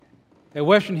At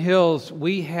Western Hills,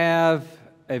 we have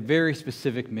a very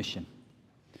specific mission.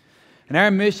 And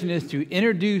our mission is to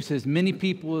introduce as many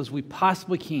people as we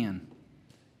possibly can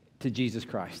to Jesus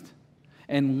Christ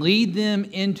and lead them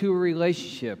into a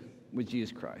relationship with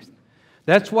Jesus Christ.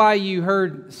 That's why you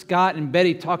heard Scott and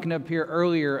Betty talking up here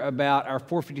earlier about our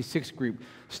 456 group,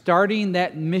 starting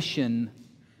that mission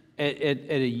at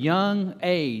a young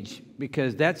age,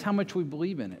 because that's how much we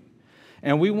believe in it.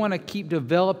 And we want to keep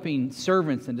developing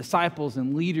servants and disciples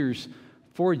and leaders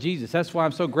for Jesus. That's why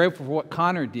I'm so grateful for what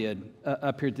Connor did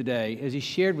up here today as he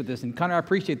shared with us. And Connor, I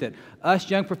appreciate that. Us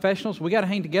young professionals, we got to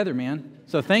hang together, man.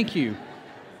 So thank you.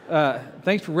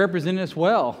 Thanks for representing us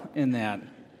well in that.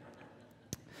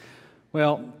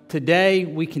 Well, today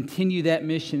we continue that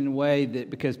mission in a way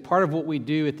that, because part of what we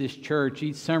do at this church,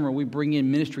 each summer we bring in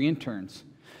ministry interns.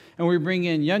 And we bring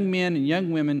in young men and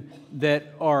young women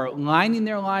that are lining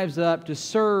their lives up to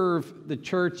serve the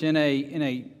church in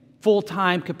a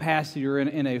full-time capacity or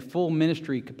in a full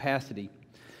ministry capacity.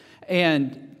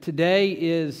 And today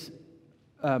is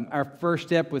our first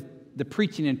step with the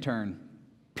preaching intern,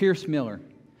 Pierce Miller.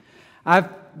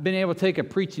 I've been able to take a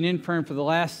preaching intern for the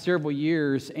last several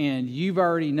years, and you've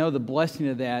already know the blessing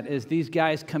of that as these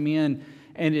guys come in.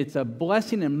 And it's a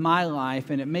blessing in my life,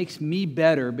 and it makes me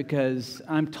better because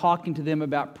I'm talking to them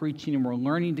about preaching, and we're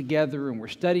learning together, and we're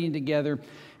studying together,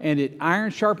 and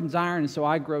iron sharpens iron, and so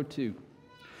I grow too.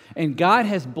 And God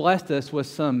has blessed us with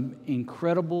some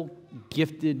incredible,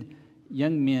 gifted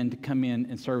young men to come in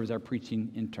and serve as our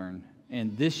preaching intern,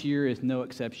 and this year is no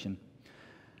exception.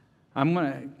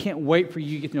 Can't wait for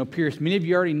you to get to know Pierce. Many of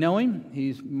you already know him.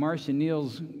 He's Marcia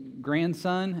Neal's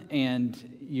grandson, and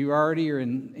you already are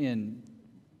in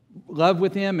love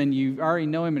with him, and you already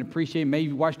know him and appreciate him. Maybe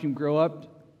you've watched him grow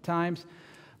up times.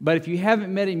 But if you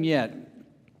haven't met him yet,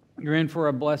 you're in for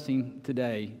a blessing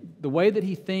today. The way that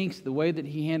he thinks, the way that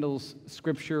he handles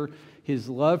Scripture, his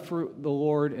love for the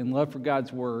Lord and love for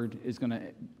God's Word is going to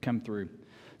come through.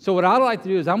 So what I'd like to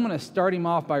do is I'm going to start him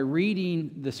off by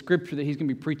reading the Scripture that he's going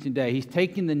to be preaching today. He's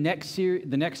taking the next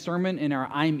sermon in our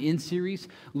I'm In series,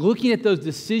 looking at those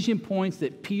decision points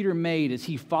that Peter made as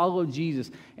he followed Jesus,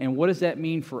 and what does that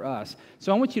mean for us.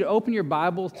 So I want you to open your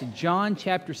Bibles to John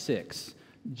chapter 6.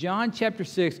 John chapter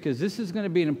 6, because this is going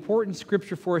to be an important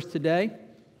Scripture for us today.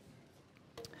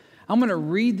 I'm going to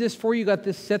read this for you, got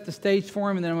this set the stage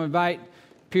for him, and then I'm going to invite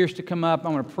Pierce to come up.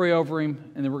 I'm going to pray over him,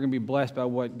 and then we're going to be blessed by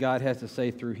what God has to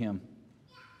say through him.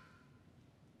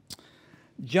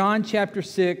 John chapter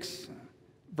 6,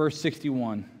 verse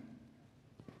 61.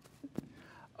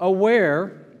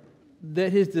 Aware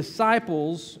that his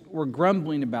disciples were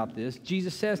grumbling about this,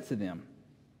 Jesus says to them,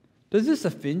 "Does this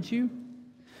offend you?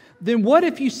 Then what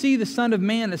if you see the Son of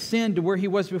Man ascend to where he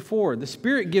was before? The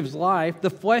Spirit gives life, the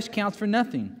flesh counts for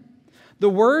nothing. The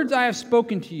words I have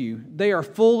spoken to you, they are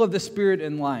full of the Spirit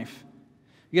and life.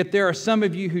 Yet there are some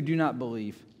of you who do not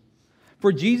believe."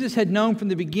 For Jesus had known from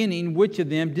the beginning which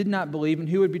of them did not believe and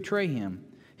who would betray him.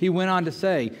 He went on to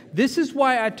say, "This is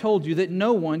why I told you that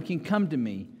no one can come to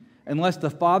me unless the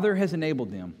Father has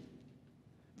enabled them."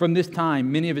 From this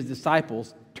time, many of his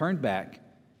disciples turned back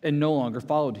and no longer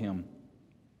followed him.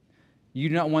 "You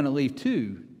do not want to leave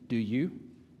too, do you?"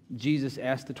 Jesus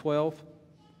asked the 12.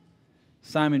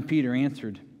 Simon Peter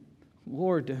answered,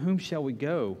 "Lord, to whom shall we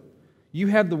go? You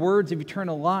have the words of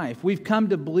eternal life. We've come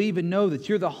to believe and know that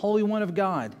you're the Holy One of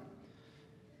God."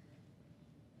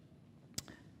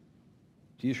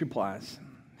 Jesus replies,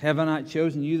 "Have I not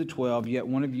chosen you, the 12, yet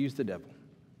one of you is the devil?"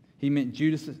 He meant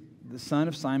Judas, the son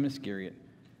of Simon Iscariot,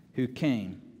 who,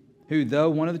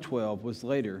 though one of the 12, was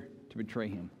later to betray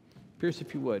him. Pierce,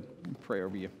 if you would, let me pray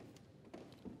over you.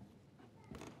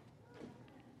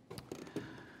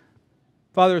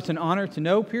 Father, it's an honor to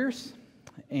know Pierce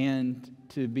and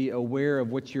to be aware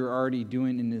of what you're already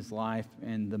doing in his life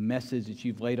and the message that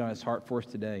you've laid on his heart for us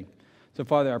today. So,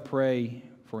 Father, I pray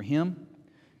for him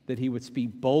that he would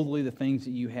speak boldly the things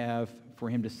that you have for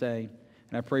him to say.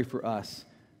 And I pray for us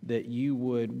that you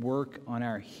would work on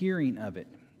our hearing of it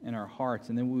in our hearts,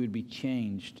 and then we would be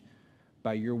changed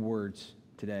by your words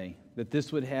today. That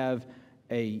this would have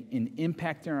an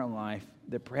impact in our life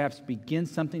that perhaps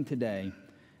begins something today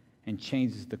and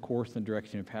changes the course and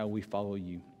direction of how we follow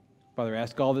you. Father, I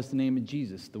ask all this in the name of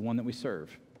Jesus, the one that we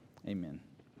serve. Amen.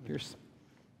 Pierce.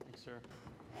 Thanks, sir.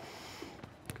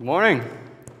 Good morning.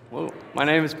 Well, my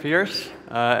name is Pierce.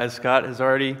 As Scott has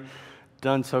already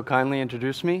done so kindly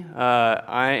introduced me,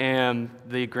 I am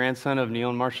the grandson of Neil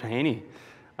and Marcia Haney.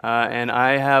 And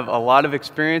I have a lot of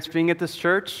experience being at this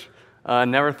church.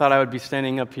 Never thought I would be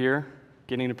standing up here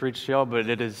getting to preach to y'all, but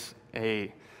it is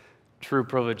a true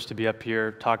privilege to be up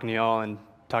here talking to y'all and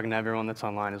talking to everyone that's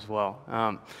online as well.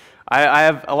 I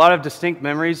have a lot of distinct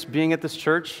memories being at this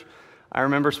church. I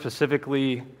remember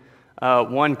specifically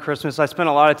one Christmas. I spent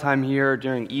a lot of time here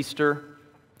during Easter,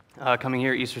 coming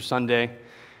here Easter Sunday.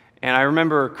 And I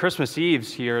remember Christmas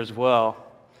Eves here as well,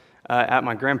 at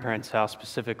my grandparents' house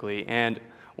specifically. And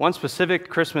one specific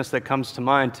Christmas that comes to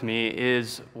mind to me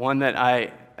is one that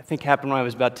I think happened when I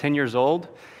was about 10 years old.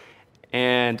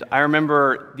 And I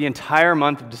remember the entire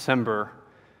month of December,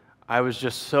 I was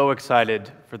just so excited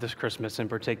for this Christmas in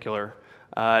particular.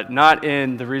 Not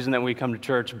in the reason that we come to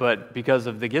church, but because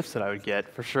of the gifts that I would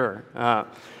get, for sure.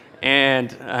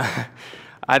 And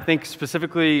I think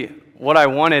specifically what I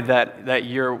wanted that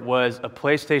year was a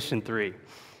PlayStation 3.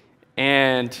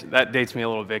 And that dates me a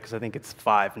little bit because I think it's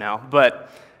 5 now. But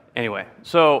anyway,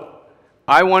 so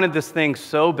I wanted this thing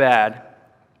so bad.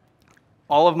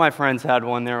 All of my friends had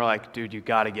one. They were like, dude, you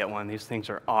got to get one. These things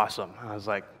are awesome. I was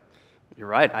like, you're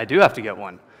right. I do have to get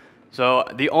one. So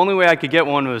the only way I could get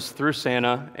one was through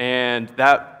Santa. And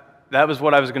that was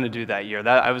what I was going to do that year.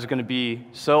 That I was going to be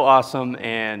so awesome.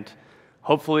 And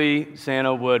hopefully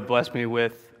Santa would bless me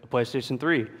with a PlayStation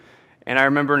 3. And I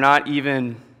remember not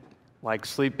even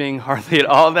sleeping hardly at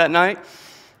all that night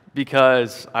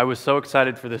because I was so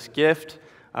excited for this gift.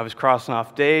 I was crossing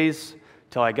off days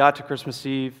till I got to Christmas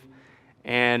Eve.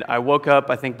 And I woke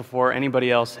up, I think, before anybody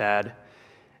else had,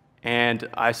 and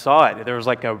I saw it. There was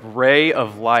a ray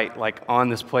of light on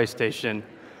this PlayStation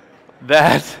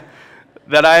that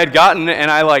I had gotten,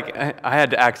 and I had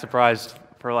to act surprised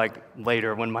for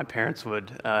later when my parents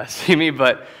would see me.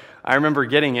 But I remember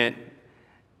getting it,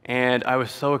 and I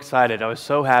was so excited. I was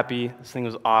so happy. This thing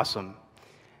was awesome.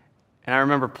 And I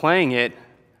remember playing it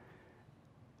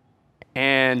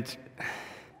and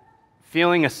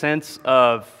feeling a sense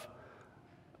of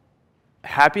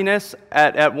happiness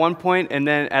at one point, and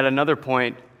then at another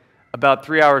point, about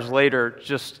 3 hours later,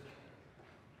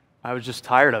 I was just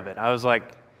tired of it. I was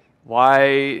like,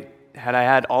 why had I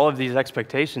had all of these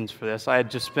expectations for this? I had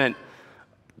just spent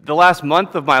the last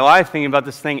month of my life thinking about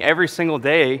this thing every single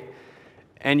day,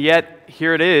 and yet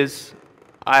here it is.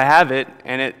 I have it,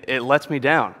 and it lets me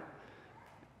down.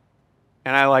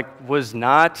 And I was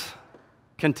not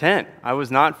content. I was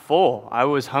not full. I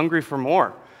was hungry for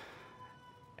more.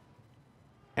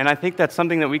 And I think that's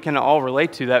something that we can all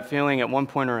relate to, that feeling at one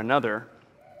point or another.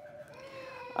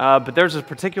 But there's a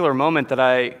particular moment that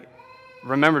I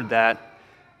remembered that.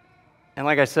 And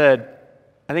like I said,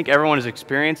 I think everyone has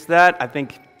experienced that. I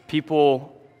think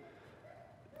people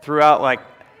throughout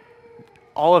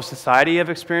all of society have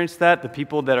experienced that. The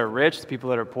people that are rich, the people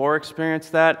that are poor experience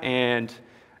that. And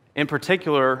in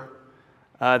particular,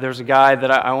 there's a guy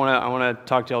that I want to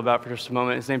talk to you all about for just a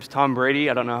moment. His name's Tom Brady.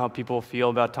 I don't know how people feel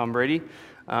about Tom Brady.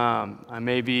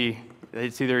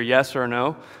 It's either yes or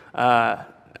no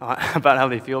about how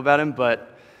they feel about him,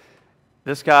 but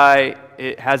this guy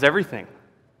has everything.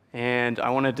 And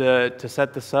I wanted to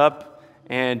set this up,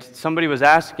 and somebody was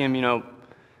asking him,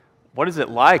 what is it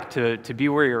like to be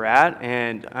where you're at?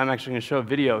 And I'm actually going to show a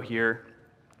video here.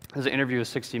 There's an interview with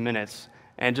 60 Minutes.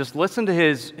 And just listen to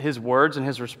his words and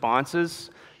his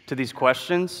responses to these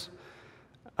questions,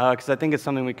 because I think it's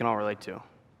something we can all relate to.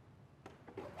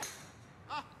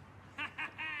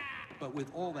 But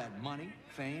with all that money,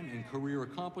 fame, and career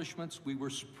accomplishments, we were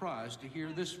surprised to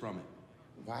hear this from him.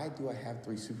 Why do I have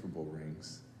 3 Super Bowl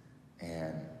rings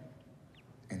and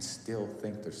still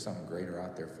think there's something greater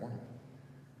out there for me?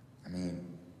 I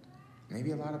mean,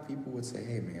 maybe a lot of people would say,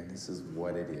 hey man, this is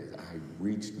what it is. I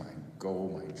reached my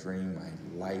goal, my dream, my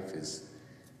life is...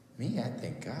 Me, I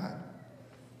think, God,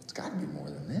 it's got to be more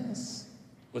than this.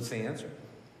 What's the answer?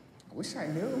 I wish I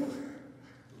knew.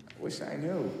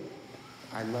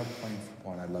 I love playing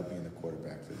football, and I love being the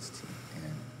quarterback for this team.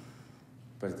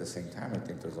 But at the same time, I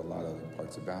think there's a lot of other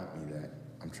parts about me that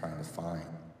I'm trying to find.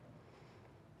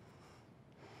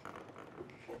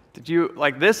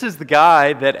 This is the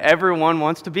guy that everyone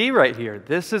wants to be right here.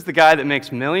 This is the guy that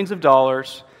makes millions of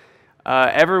dollars.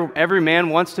 Every man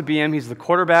wants to be him. He's the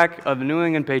quarterback of the New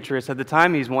England Patriots. At the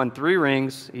time, he's won 3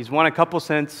 rings. He's won a couple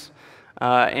since,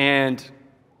 and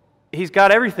he's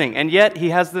got everything. And yet, he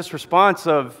has this response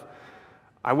of,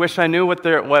 I wish I knew what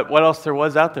else there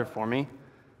was out there for me.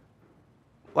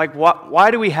 Why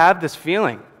do we have this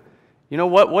feeling?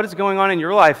 What is going on in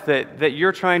your life that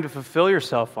you're trying to fulfill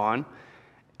yourself on?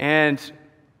 And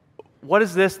what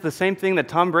is this? The same thing that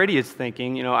Tom Brady is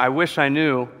thinking, I wish I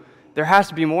knew. There has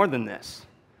to be more than this.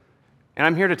 And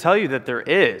I'm here to tell you that there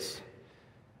is.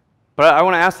 But I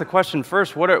want to ask the question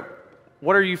first, what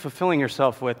are you fulfilling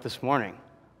yourself with this morning?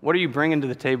 What are you bringing to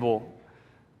the table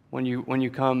when you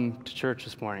come to church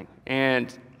this morning?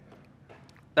 And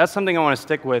that's something I want to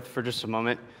stick with for just a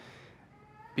moment,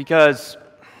 because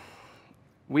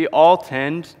we all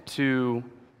tend to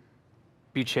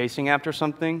be chasing after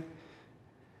something.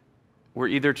 We're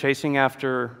either chasing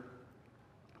after,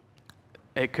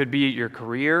 it could be your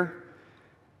career,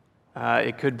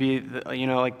 it could be,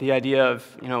 like the idea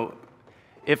of,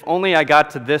 if only I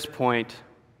got to this point,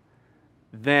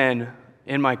 then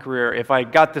in my career, if I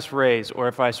got this raise, or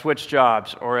if I switched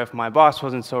jobs, or if my boss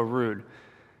wasn't so rude,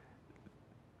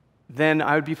 then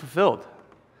I would be fulfilled.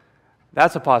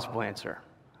 That's a possible answer.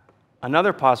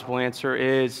 Another possible answer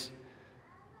is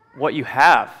what you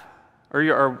have,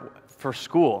 or for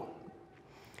school.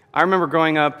 I remember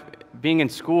growing up, being in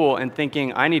school and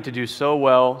thinking, I need to do so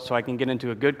well so I can get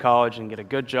into a good college and get a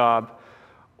good job,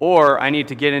 or I need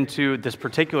to get into this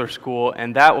particular school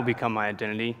and that will become my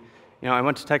identity. I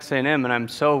went to Texas A&M and I'm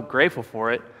so grateful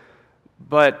for it,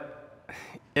 but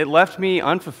it left me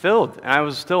unfulfilled, and I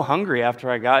was still hungry after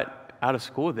I got out of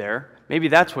school there. Maybe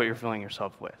that's what you're filling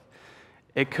yourself with.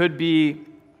 It could be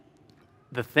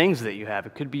the things that you have.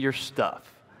 It could be your stuff.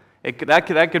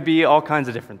 That could be all kinds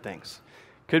of different things.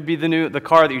 It could be the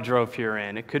car that you drove here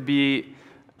in. It could be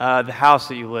the house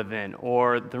that you live in,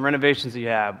 or the renovations that you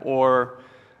have, or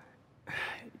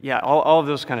all of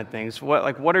those kind of things.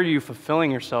 What are you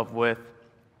fulfilling yourself with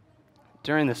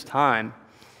during this time?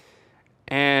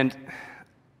 And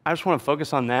I just want to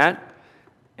focus on that.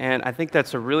 And I think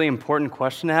that's a really important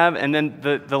question to have. And then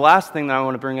the last thing that I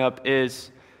want to bring up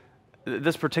is,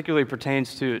 this particularly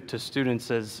pertains to students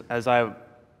as I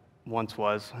once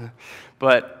was,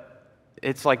 but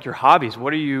it's like your hobbies.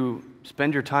 What do you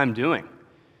spend your time doing?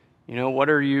 What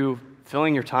are you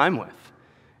filling your time with?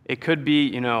 It could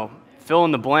be, fill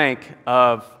in the blank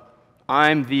of,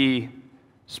 I'm the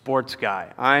sports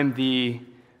guy, I'm the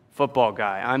football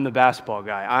guy, I'm the basketball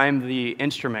guy, I'm the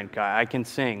instrument guy, I can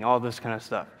sing, all this kind of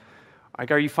stuff.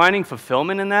 Are you finding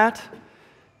fulfillment in that?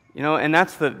 And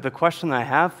that's the question that I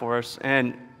have for us.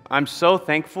 And I'm so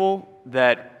thankful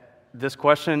that this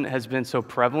question has been so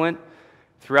prevalent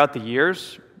throughout the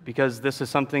years, because this is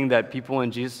something that people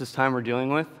in Jesus' time were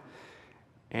dealing with.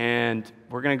 And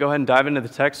we're going to go ahead and dive into the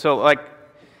text. So like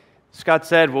Scott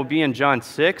said, we'll be in John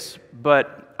 6,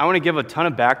 but I want to give a ton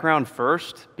of background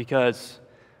first, because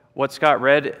what Scott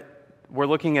read, we're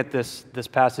looking at this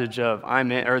passage of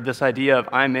I'm in, or this idea of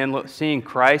I'm in, seeing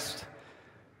Christ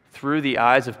through the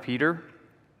eyes of Peter.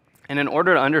 And in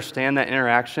order to understand that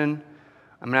interaction,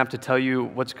 I'm going to have to tell you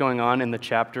what's going on in the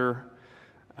chapter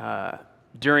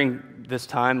during this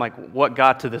time, like what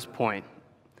got to this point,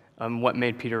 what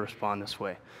made Peter respond this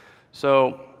way.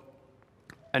 So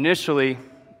initially,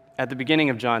 at the beginning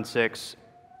of John 6,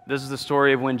 this is the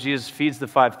story of when Jesus feeds the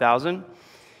 5,000.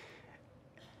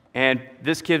 And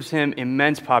this gives him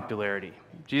immense popularity.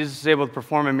 Jesus is able to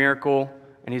perform a miracle,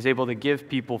 and he's able to give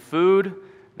people food.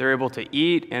 They're able to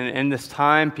eat, and in this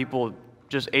time, people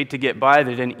just ate to get by.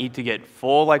 They didn't eat to get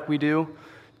full like we do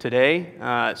today.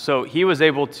 So he was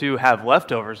able to have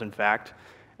leftovers, in fact,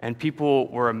 and people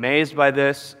were amazed by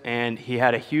this, and he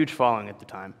had a huge following at the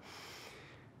time.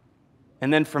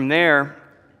 And then from there,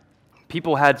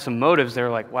 people had some motives. They were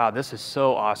like, wow, this is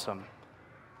so awesome.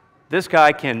 This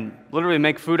guy can literally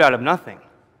make food out of nothing.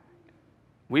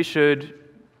 We should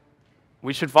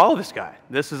follow this guy.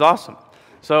 This is awesome.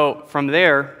 So from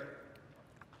there,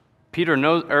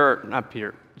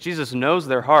 Jesus knows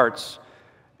their hearts,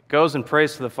 goes and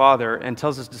prays to the Father, and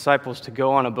tells his disciples to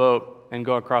go on a boat and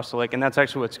go across the lake. And that's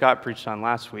actually what Scott preached on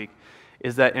last week,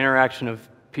 is that interaction of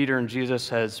Peter and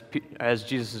Jesus as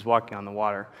Jesus is walking on the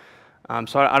water.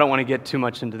 So I don't want to get too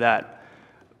much into that.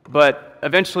 But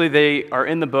eventually they are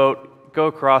in the boat, go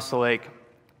across the lake.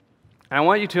 And I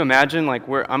want you to imagine, like,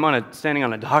 I'm standing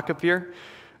on a dock up here.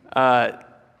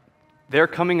 They're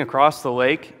coming across the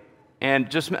lake, and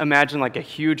just imagine like a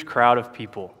huge crowd of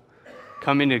people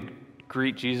coming to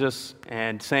greet Jesus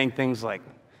and saying things like,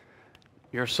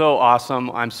 "You're so awesome.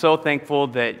 I'm so thankful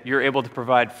that you're able to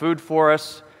provide food for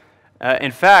us."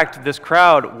 In fact, this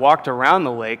crowd walked around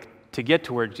the lake to get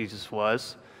to where Jesus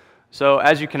was. So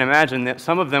as you can imagine, that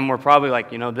some of them were probably like,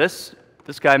 this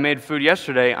guy made food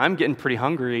yesterday. I'm getting pretty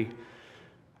hungry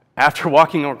after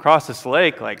walking across this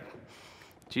lake. Like,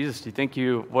 Jesus, do you think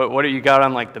what do you got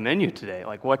on like the menu today?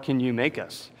 Like, what can you make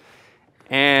us?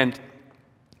 And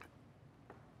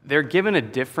they're given a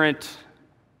different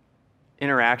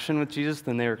interaction with Jesus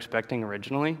than they were expecting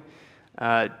originally.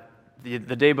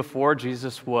 The day before,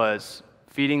 Jesus was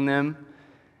feeding them,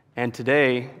 and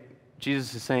today,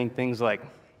 Jesus is saying things like,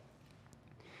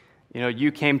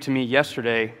 you came to me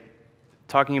yesterday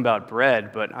talking about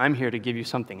bread, but I'm here to give you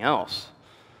something else.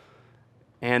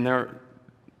 And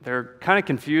they're kind of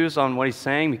confused on what he's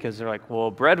saying because they're like,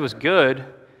 well, bread was good.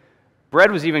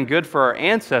 Bread was even good for our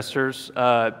ancestors,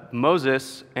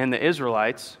 Moses and the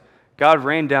Israelites. God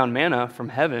rained down manna from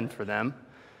heaven for them.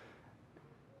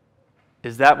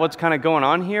 Is that what's kind of going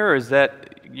on here? Or is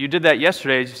that, you did that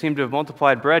yesterday, you seem to have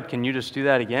multiplied bread, can you just do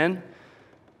that again?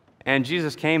 And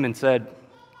Jesus came and said,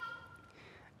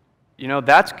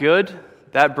 that's good.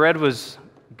 That bread was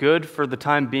good for the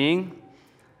time being,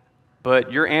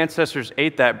 but your ancestors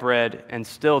ate that bread and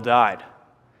still died.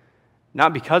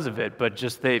 Not because of it, but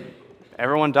just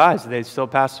everyone dies. They still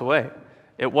pass away.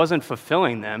 It wasn't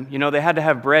fulfilling them. They had to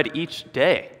have bread each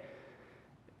day.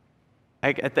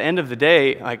 At the end of the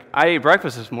day, I ate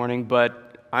breakfast this morning,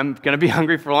 but I'm going to be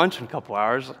hungry for lunch in a couple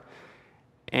hours.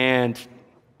 And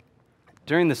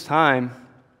during this time,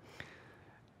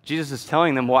 Jesus is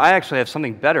telling them, well, I actually have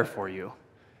something better for you.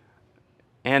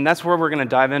 And that's where we're going to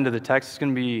dive into the text. It's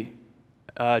going to be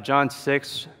John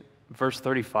 6, verse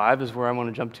 35 is where I want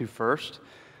to jump to first.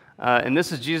 And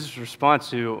this is Jesus'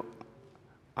 response to,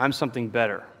 I'm something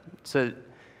better. It said,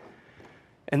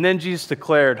 and then Jesus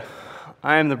declared,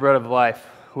 I am the bread of life.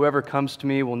 Whoever comes to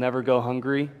me will never go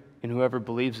hungry, and whoever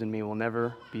believes in me will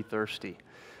never be thirsty.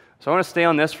 So I want to stay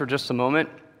on this for just a moment.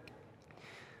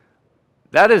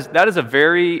 That is a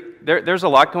very, there's a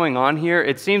lot going on here.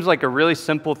 It seems like a really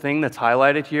simple thing that's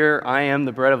highlighted here. I am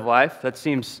the bread of life. That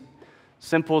seems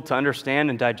simple to understand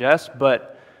and digest,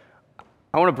 but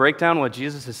I want to break down what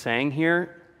Jesus is saying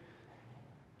here.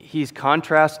 He's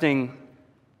contrasting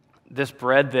this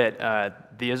bread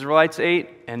that the Israelites ate,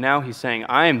 and now he's saying,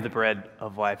 I am the bread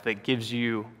of life that gives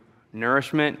you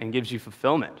nourishment and gives you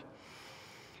fulfillment.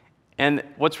 And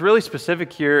what's really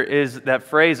specific here is that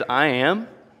phrase, I am.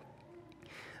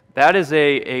 That is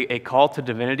a call to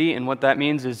divinity, and what that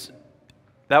means is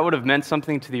that would have meant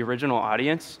something to the original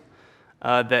audience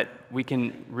that we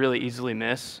can really easily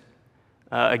miss.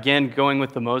 Again, going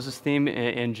with the Moses theme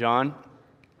in John,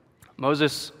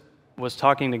 Moses was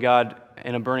talking to God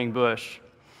in a burning bush,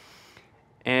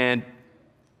 and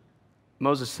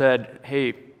Moses said,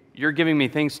 hey, you're giving me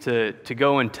things to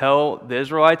go and tell the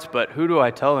Israelites, but who do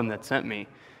I tell them that sent me?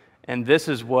 And this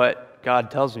is what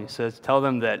God tells me. He says, tell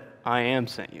them that I am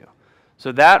sent you.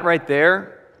 So that right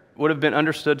there would have been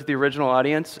understood to the original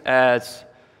audience as,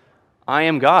 I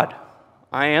am God.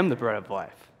 I am the bread of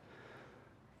life.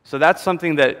 So that's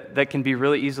something that can be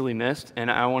really easily missed, and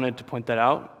I wanted to point that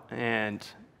out and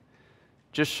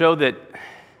just show that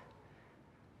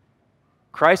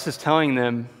Christ is telling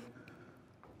them,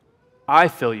 I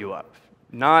fill you up,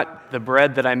 not the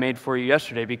bread that I made for you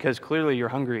yesterday, because clearly you're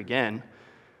hungry again,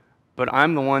 but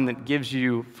I'm the one that gives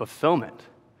you fulfillment.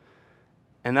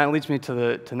 And that leads me to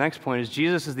the next point, is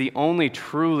Jesus is the only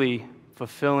truly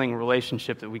fulfilling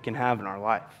relationship that we can have in our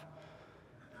life.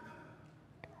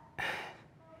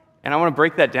 And I want to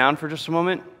break that down for just a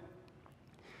moment.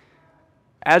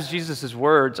 As Jesus'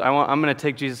 words, I'm going to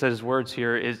take Jesus at his words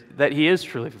here, is that he is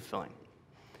truly fulfilling.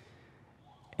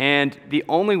 And the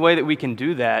only way that we can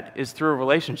do that is through a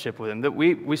relationship with him. That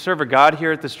we serve a God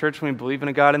here at this church, and we believe in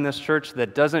a God in this church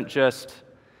that doesn't just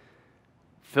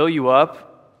fill you up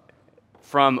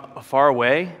from far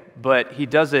away, but he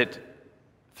does it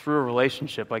through a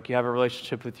relationship, like you have a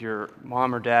relationship with your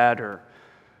mom or dad or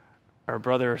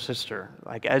brother or sister,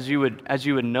 like as you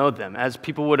would know them, as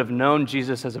people would have known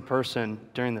Jesus as a person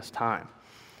during this time.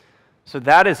 So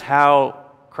that is how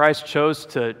Christ chose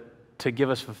to give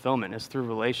us fulfillment, is through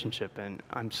relationship, and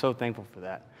I'm so thankful for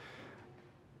that.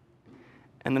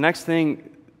 And the next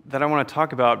thing that I want to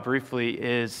talk about briefly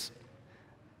is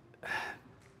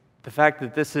the fact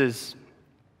that this is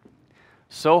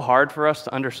so hard for us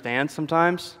to understand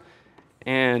sometimes,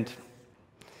 and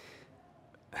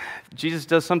Jesus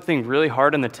does something really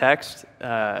hard in the text.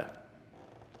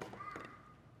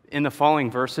 In the following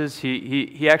verses,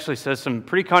 he actually says some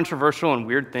pretty controversial and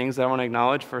weird things that I want to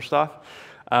acknowledge first off,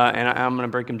 and I'm going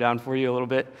to break them down for you a little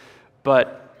bit.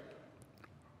 But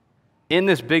in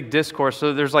this big discourse,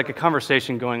 so there's like a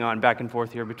conversation going on back and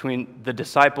forth here between the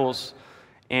disciples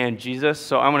and Jesus.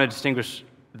 So I want to distinguish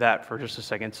that for just a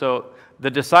second. So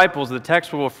the disciples, the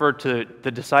text will refer to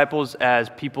the disciples as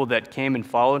people that came and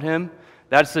followed him.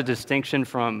 That's the distinction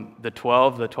from the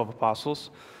 12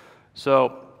 apostles.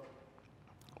 So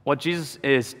what Jesus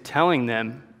is telling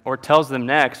them, or tells them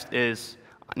next, is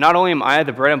not only am I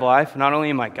the bread of life, not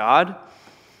only am I God,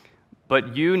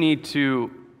 but you need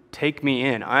to take me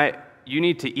in. You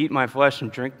need to eat my flesh and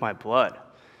drink my blood,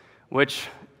 which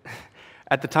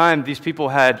at the time these people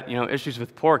had issues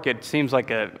with pork. It seems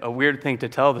like a weird thing to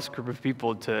tell this group of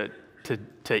people to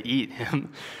eat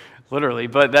him. Literally,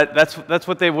 but that's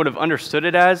what they would have understood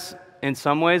it as in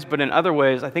some ways, but in other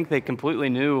ways, I think they completely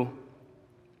knew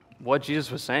what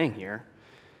Jesus was saying here.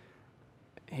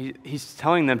 He's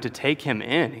telling them to take him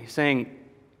in. He's saying,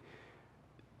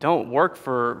 don't work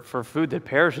for food that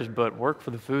perishes, but work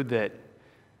for the food that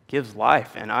gives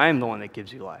life, and I am the one that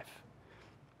gives you life.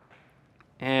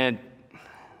 And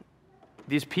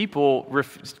these people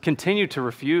continue to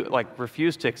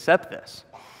refuse to accept this.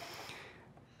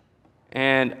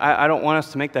 And I don't want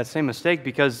us to make that same mistake,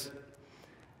 because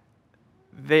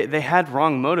they had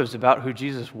wrong motives about who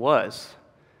Jesus was.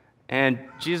 And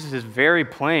Jesus is very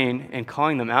plain in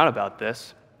calling them out about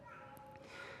this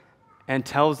and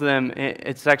tells them,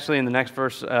 it's actually in the next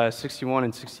verse, 61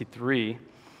 and 63.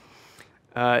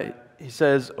 He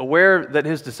says, aware that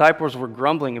his disciples were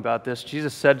grumbling about this,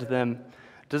 Jesus said to them,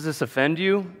 does this offend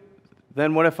you?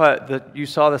 Then what if you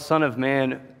saw the Son of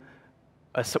Man,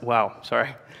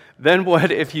 Then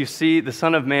what if you see the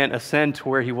Son of Man ascend to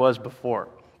where he was before?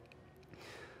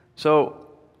 So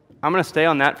I'm going to stay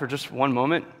on that for just one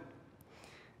moment.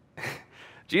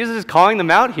 Jesus is calling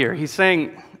them out here. He's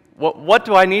saying, what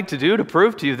do I need to do to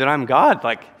prove to you that I'm God?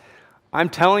 Like, I'm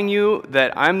telling you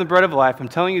that I'm the bread of life. I'm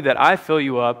telling you that I fill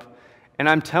you up. And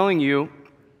I'm telling you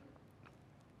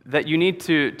that you need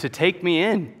to take me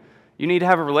in. You need to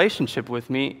have a relationship with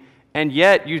me. And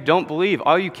yet you don't believe.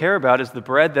 All you care about is the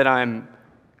bread that I'm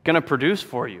going to produce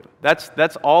for you. That's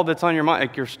all that's on your mind.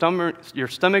 Like, your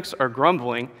stomachs are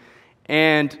grumbling.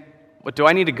 And what, do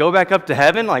I need to go back up to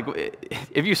heaven? Like,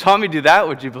 if you saw me do that,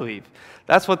 would you believe?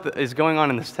 That's what is going on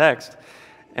in this text.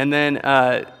 And then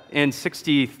in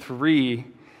 63,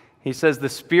 he says, the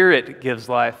Spirit gives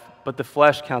life, but the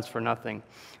flesh counts for nothing.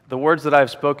 The words that I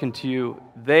have spoken to you,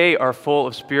 they are full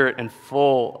of spirit and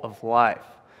full of life.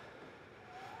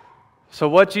 So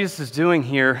what Jesus is doing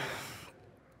here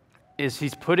is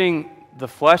he's putting the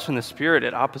flesh and the spirit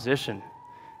at opposition.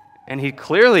 And he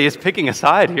clearly is picking a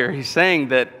side here. He's saying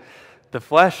that the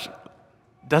flesh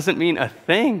doesn't mean a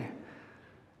thing.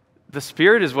 The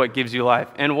Spirit is what gives you life.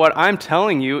 And what I'm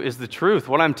telling you is the truth.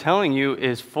 What I'm telling you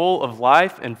is full of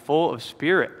life and full of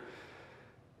Spirit.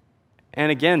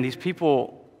 And again, these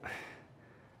people,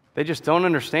 they just don't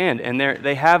understand. And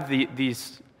they have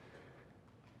these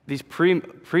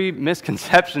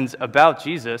pre-misconceptions about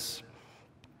Jesus,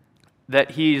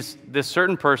 that he's this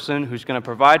certain person who's going to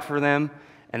provide for them,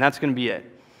 and that's going to be it.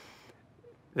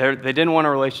 They didn't want a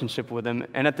relationship with him.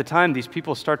 And at the time, these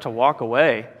people start to walk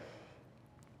away.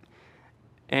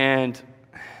 And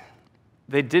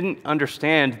they didn't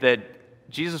understand that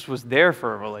Jesus was there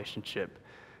for a relationship,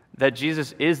 that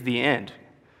Jesus is the end.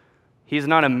 He's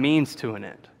not a means to an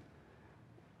end.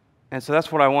 And so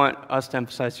that's what I want us to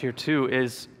emphasize here too,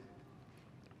 is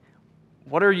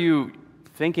what are you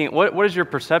thinking? What is your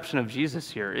perception of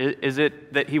Jesus here? Is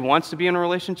it that he wants to be in a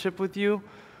relationship with you?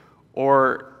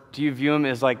 Or do you view him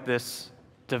as like this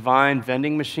divine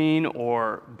vending machine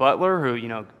or butler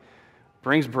who,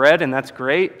 brings bread and that's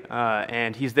great,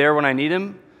 and he's there when I need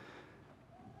him?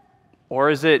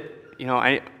 Or is it,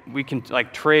 we can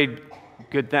like trade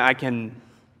good things.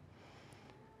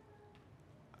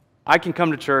 I can come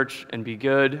to church and be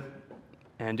good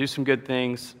and do some good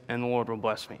things, and the Lord will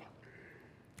bless me.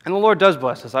 And the Lord does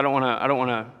bless us. I don't want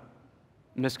to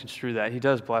misconstrue that. He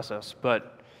does bless us,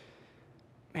 but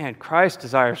man, Christ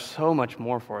desires so much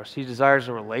more for us. He desires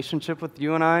a relationship with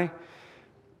you and I,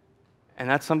 and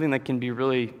that's something that can be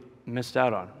really missed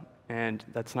out on, and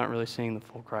that's not really seeing the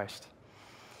full Christ.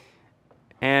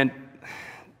 And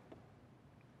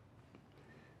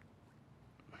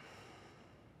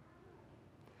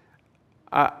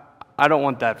I don't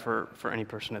want that for any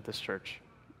person at this church.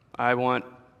 I want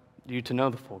you to know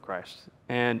the full Christ.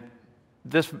 And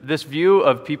this view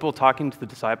of people talking to the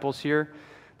disciples here,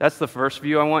 that's the first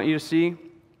view I want you to see.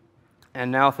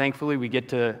 And now, thankfully, we get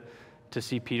to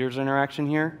see Peter's interaction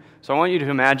here. So I want you to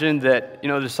imagine that,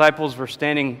 the disciples were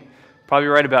standing probably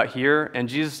right about here, and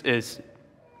Jesus is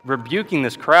rebuking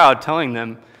this crowd, telling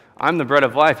them, I'm the bread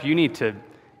of life. You need to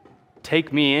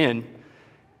take me in.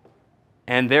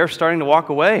 And they're starting to walk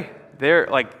away.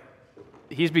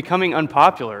 He's becoming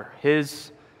unpopular.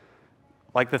 The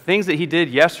things that he did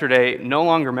yesterday no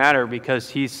longer matter, because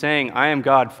he's saying, I am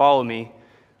God, follow me,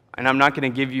 and I'm not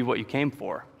going to give you what you came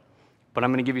for, but I'm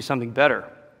going to give you something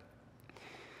better.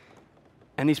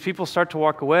 And these people start to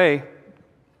walk away,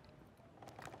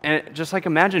 and just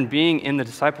imagine being in the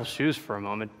disciples' shoes for a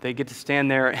moment. They get to stand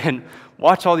there and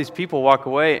watch all these people walk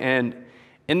away, and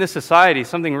in this society,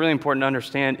 something really important to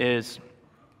understand is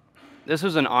this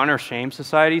was an honor-shame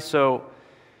society, so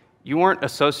you weren't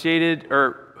associated,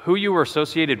 or who you were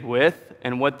associated with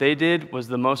and what they did was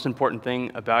the most important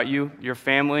thing about you. Your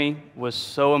family was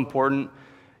so important.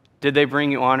 Did they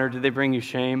bring you honor? Did they bring you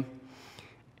shame?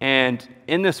 And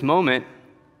in this moment,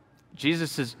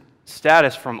 Jesus'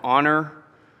 status from honor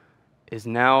is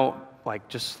now like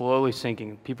just slowly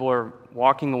sinking. People are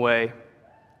walking away,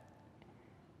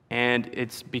 and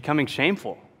it's becoming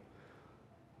shameful.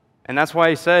 And that's why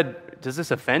he said, does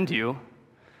this offend you?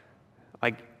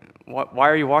 Like, why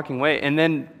are you walking away? And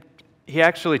then he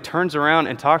actually turns around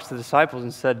and talks to the disciples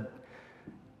and said,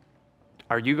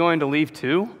 are you going to leave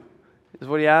too? Is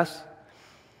what he asked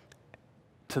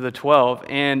to the 12.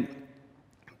 And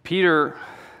Peter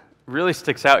really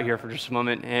sticks out here for just a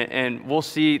moment. And we'll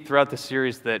see throughout the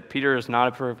series that Peter is not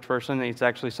a perfect person. He's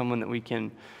actually someone that we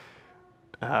can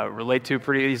relate to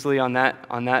pretty easily on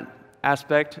that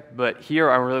aspect. But here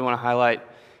I really want to highlight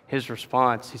his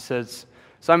response. He says,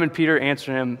 Simon Peter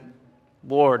answered him,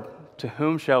 Lord, to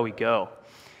whom shall we go?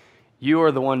 You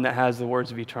are the one that has the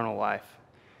words of eternal life.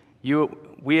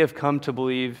 We have come to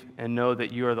believe and know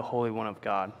that you are the Holy One of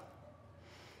God.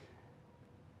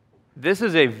 This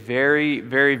is a very,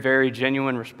 very, very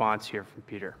genuine response here from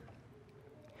Peter.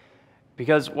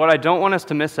 Because what I don't want us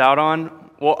to miss out on,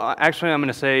 well, actually I'm going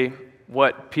to say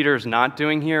what Peter is not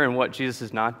doing here and what Jesus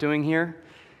is not doing here,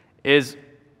 is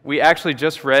we actually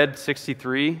just read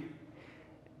 63,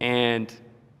 and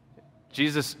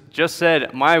Jesus just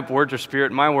said, my words are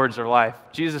spirit, my words are life.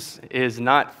 Jesus is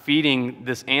not feeding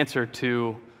this answer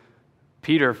to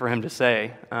Peter for him to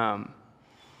say.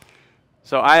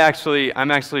 So I'm actually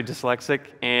dyslexic,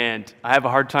 and I have a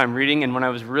hard time reading, and when I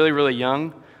was really, really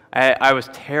young, I was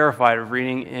terrified of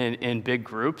reading in big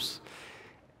groups.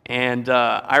 And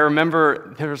I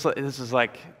remember this is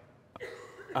like,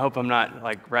 I hope I'm not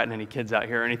like ratting any kids out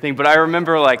here or anything, but I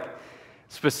remember like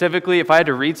specifically if I had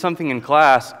to read something in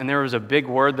class and there was a big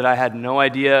word that I had no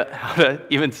idea how to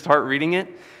even start reading it,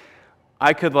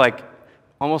 I could like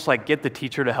almost like get the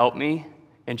teacher to help me,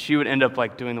 and she would end up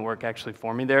like doing the work actually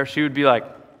for me there. She would be like,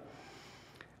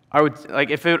 I'm trying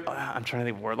to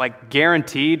think of a word, like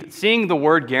guaranteed, seeing the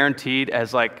word guaranteed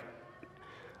as like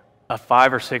a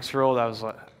 5 or 6 year old, I was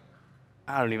like,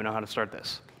 I don't even know how to start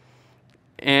this.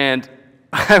 And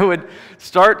I would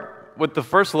start with the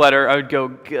first letter, I would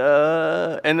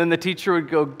go, and then the teacher would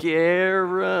go,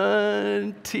 guarantee.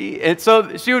 And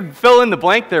so she would fill in the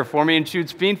blank there for me, and she would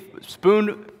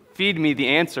spoon feed me the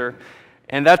answer.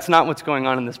 And that's not what's going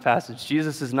on in this passage.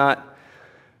 Jesus is not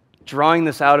drawing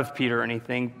this out of Peter or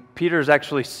anything. Peter is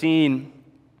actually seeing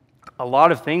a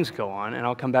lot of things go on, and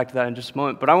I'll come back to that in just a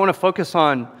moment. But I want to focus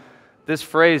on this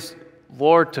phrase,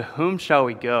 Lord, to whom shall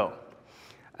we go?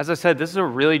 As I said, this is a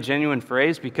really genuine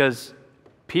phrase because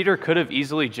Peter could have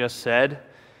easily just said,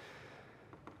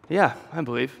 yeah, I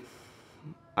believe.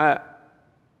 I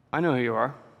know who you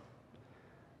are.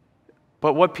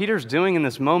 But what Peter's doing in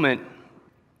this moment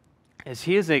is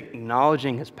he is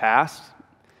acknowledging his past,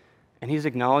 and he's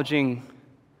acknowledging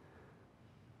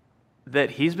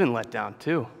that he's been let down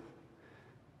too.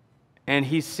 And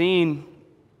he's seen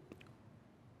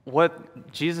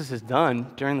what Jesus has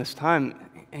done during this time,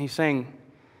 and he's saying,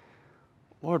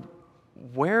 Lord,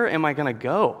 where am I going to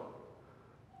go?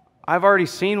 I've already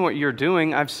seen what you're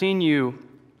doing. I've seen you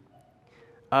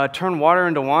turn water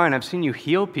into wine. I've seen you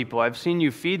heal people. I've seen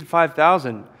you feed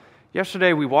 5,000.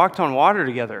 Yesterday we walked on water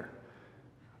together.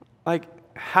 Like,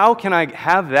 how can I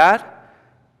have that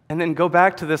and then go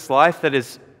back to this life that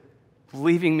is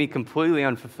leaving me completely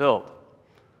unfulfilled?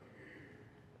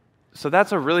 So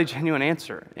that's a really genuine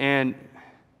answer, and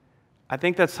I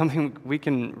think that's something we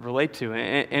can relate to,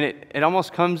 and it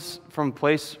almost comes from a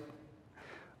place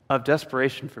of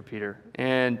desperation for Peter,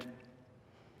 and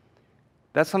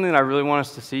that's something that I really want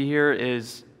us to see here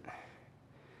is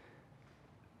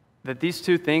that these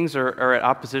two things are at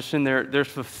opposition. There's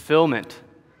fulfillment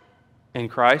in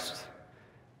Christ,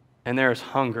 and there is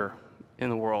hunger in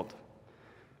the world,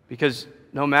 because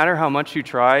no matter how much you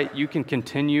try, you can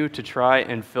continue to try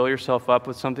and fill yourself up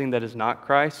with something that is not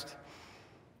Christ.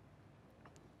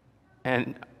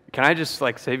 And can I just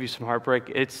save you some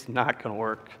heartbreak? It's not going to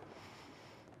work.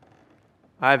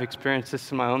 I've experienced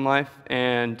this in my own life,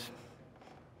 and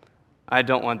I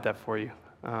don't want that for you.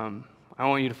 I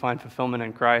want you to find fulfillment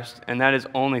in Christ, and that is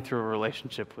only through a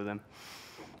relationship with Him.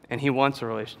 And He wants a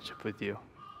relationship with you.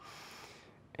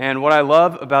 And what I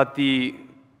love about the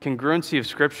congruency of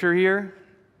Scripture here,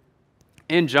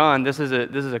 in John, this is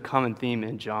a common theme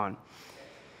in John.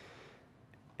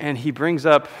 And he brings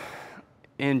up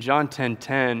in John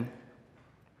 10:10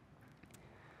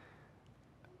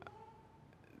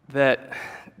 that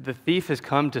the thief has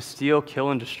come to steal, kill,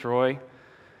 and destroy,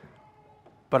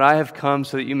 but I have come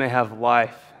so that you may have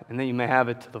life and that you may have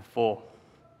it to the full.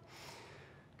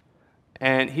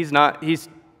 And he's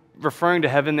referring to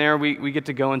heaven there. We get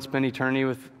to go and spend eternity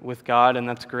with God, and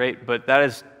that's great, but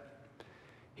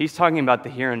he's talking about the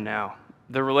here and now.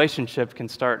 The relationship can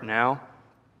start now.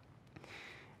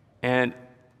 And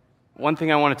one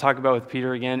thing I want to talk about with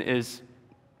Peter again is,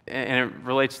 and it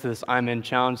relates to this I'm In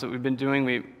challenge that we've been doing,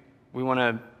 we want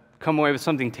to come away with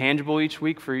something tangible each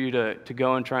week for you to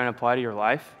go and try and apply to your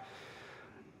life.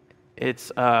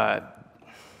 It's, again,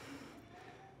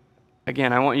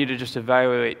 I want you to just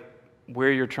evaluate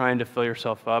where you're trying to fill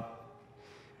yourself up.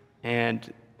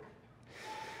 And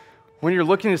when you're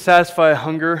looking to satisfy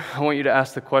hunger, I want you to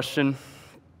ask the question,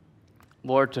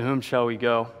 Lord, to whom shall we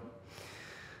go?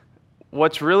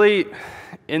 What's really,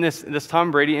 in this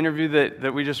Tom Brady interview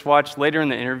that we just watched, later in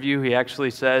the interview, he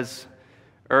actually says,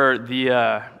 or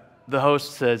the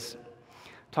host says,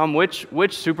 Tom, which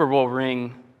Super Bowl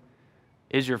ring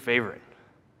is your favorite?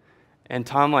 And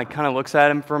Tom kind of looks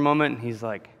at him for a moment, and he's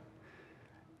like,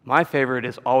 my favorite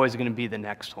is always going to be the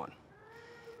next one.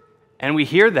 And we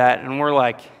hear that, and we're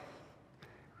like,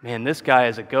 man, this guy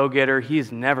is a go-getter.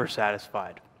 He's never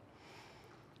satisfied.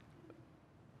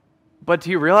 But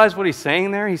do you realize what he's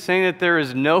saying there? He's saying that there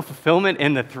is no fulfillment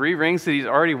in the 3 rings that he's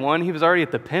already won. He was already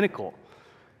at the pinnacle.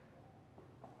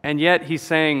 And yet he's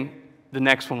saying the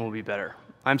next one will be better.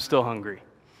 I'm still hungry.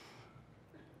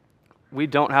 We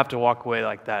don't have to walk away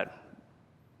like that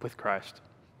with Christ.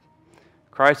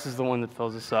 Christ is the one that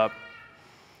fills us up.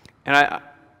 And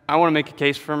I want to make a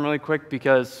case for him really quick,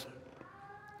 because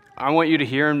I want you to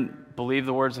hear and believe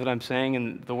the words that I'm saying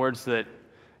and the words that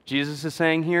Jesus is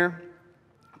saying here.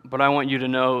 But I want you to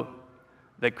know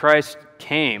that Christ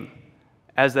came,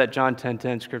 as that John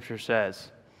 10:10 scripture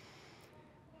says.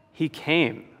 He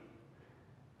came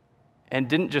and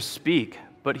didn't just speak,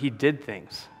 but he did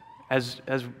things, as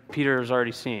Peter has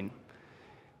already seen.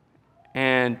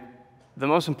 And the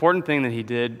most important thing that he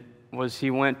did was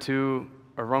he went to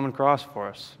a Roman cross for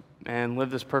us and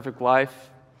lived this perfect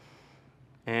life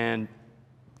and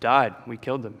died. We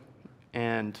killed him.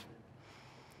 And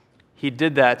he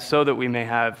did that so that we may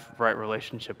have right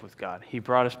relationship with God. He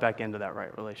brought us back into that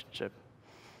right relationship.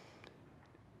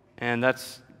 And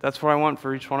that's what I want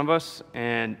for each one of us.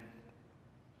 And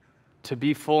to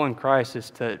be full in Christ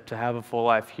is to have a full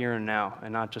life here and now,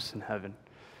 and not just in heaven.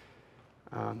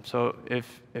 So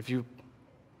if you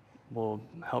will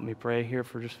help me pray here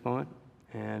for just a moment,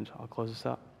 and I'll close this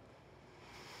out.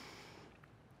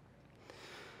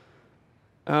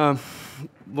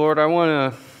 Lord, I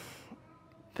want to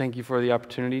thank you for the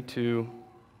opportunity to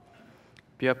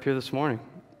be up here this morning.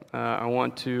 I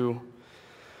want to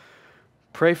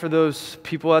pray for those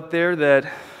people out there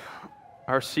that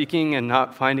are seeking and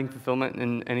not finding fulfillment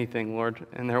in anything, Lord,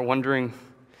 and they're wondering,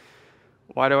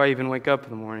 why do I even wake up in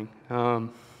the morning? I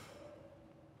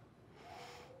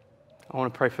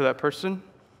want to pray for that person,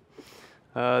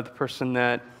 the person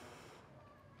that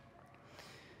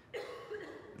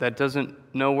doesn't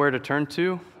know where to turn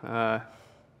to,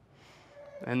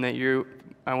 and that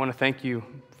I want to thank you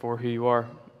for who you are.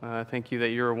 Thank you that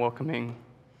you're a welcoming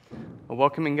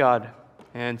God,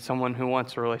 and someone who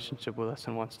wants a relationship with us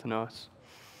and wants to know us.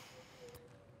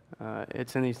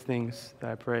 It's in these things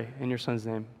that I pray. In your Son's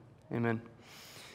name, amen.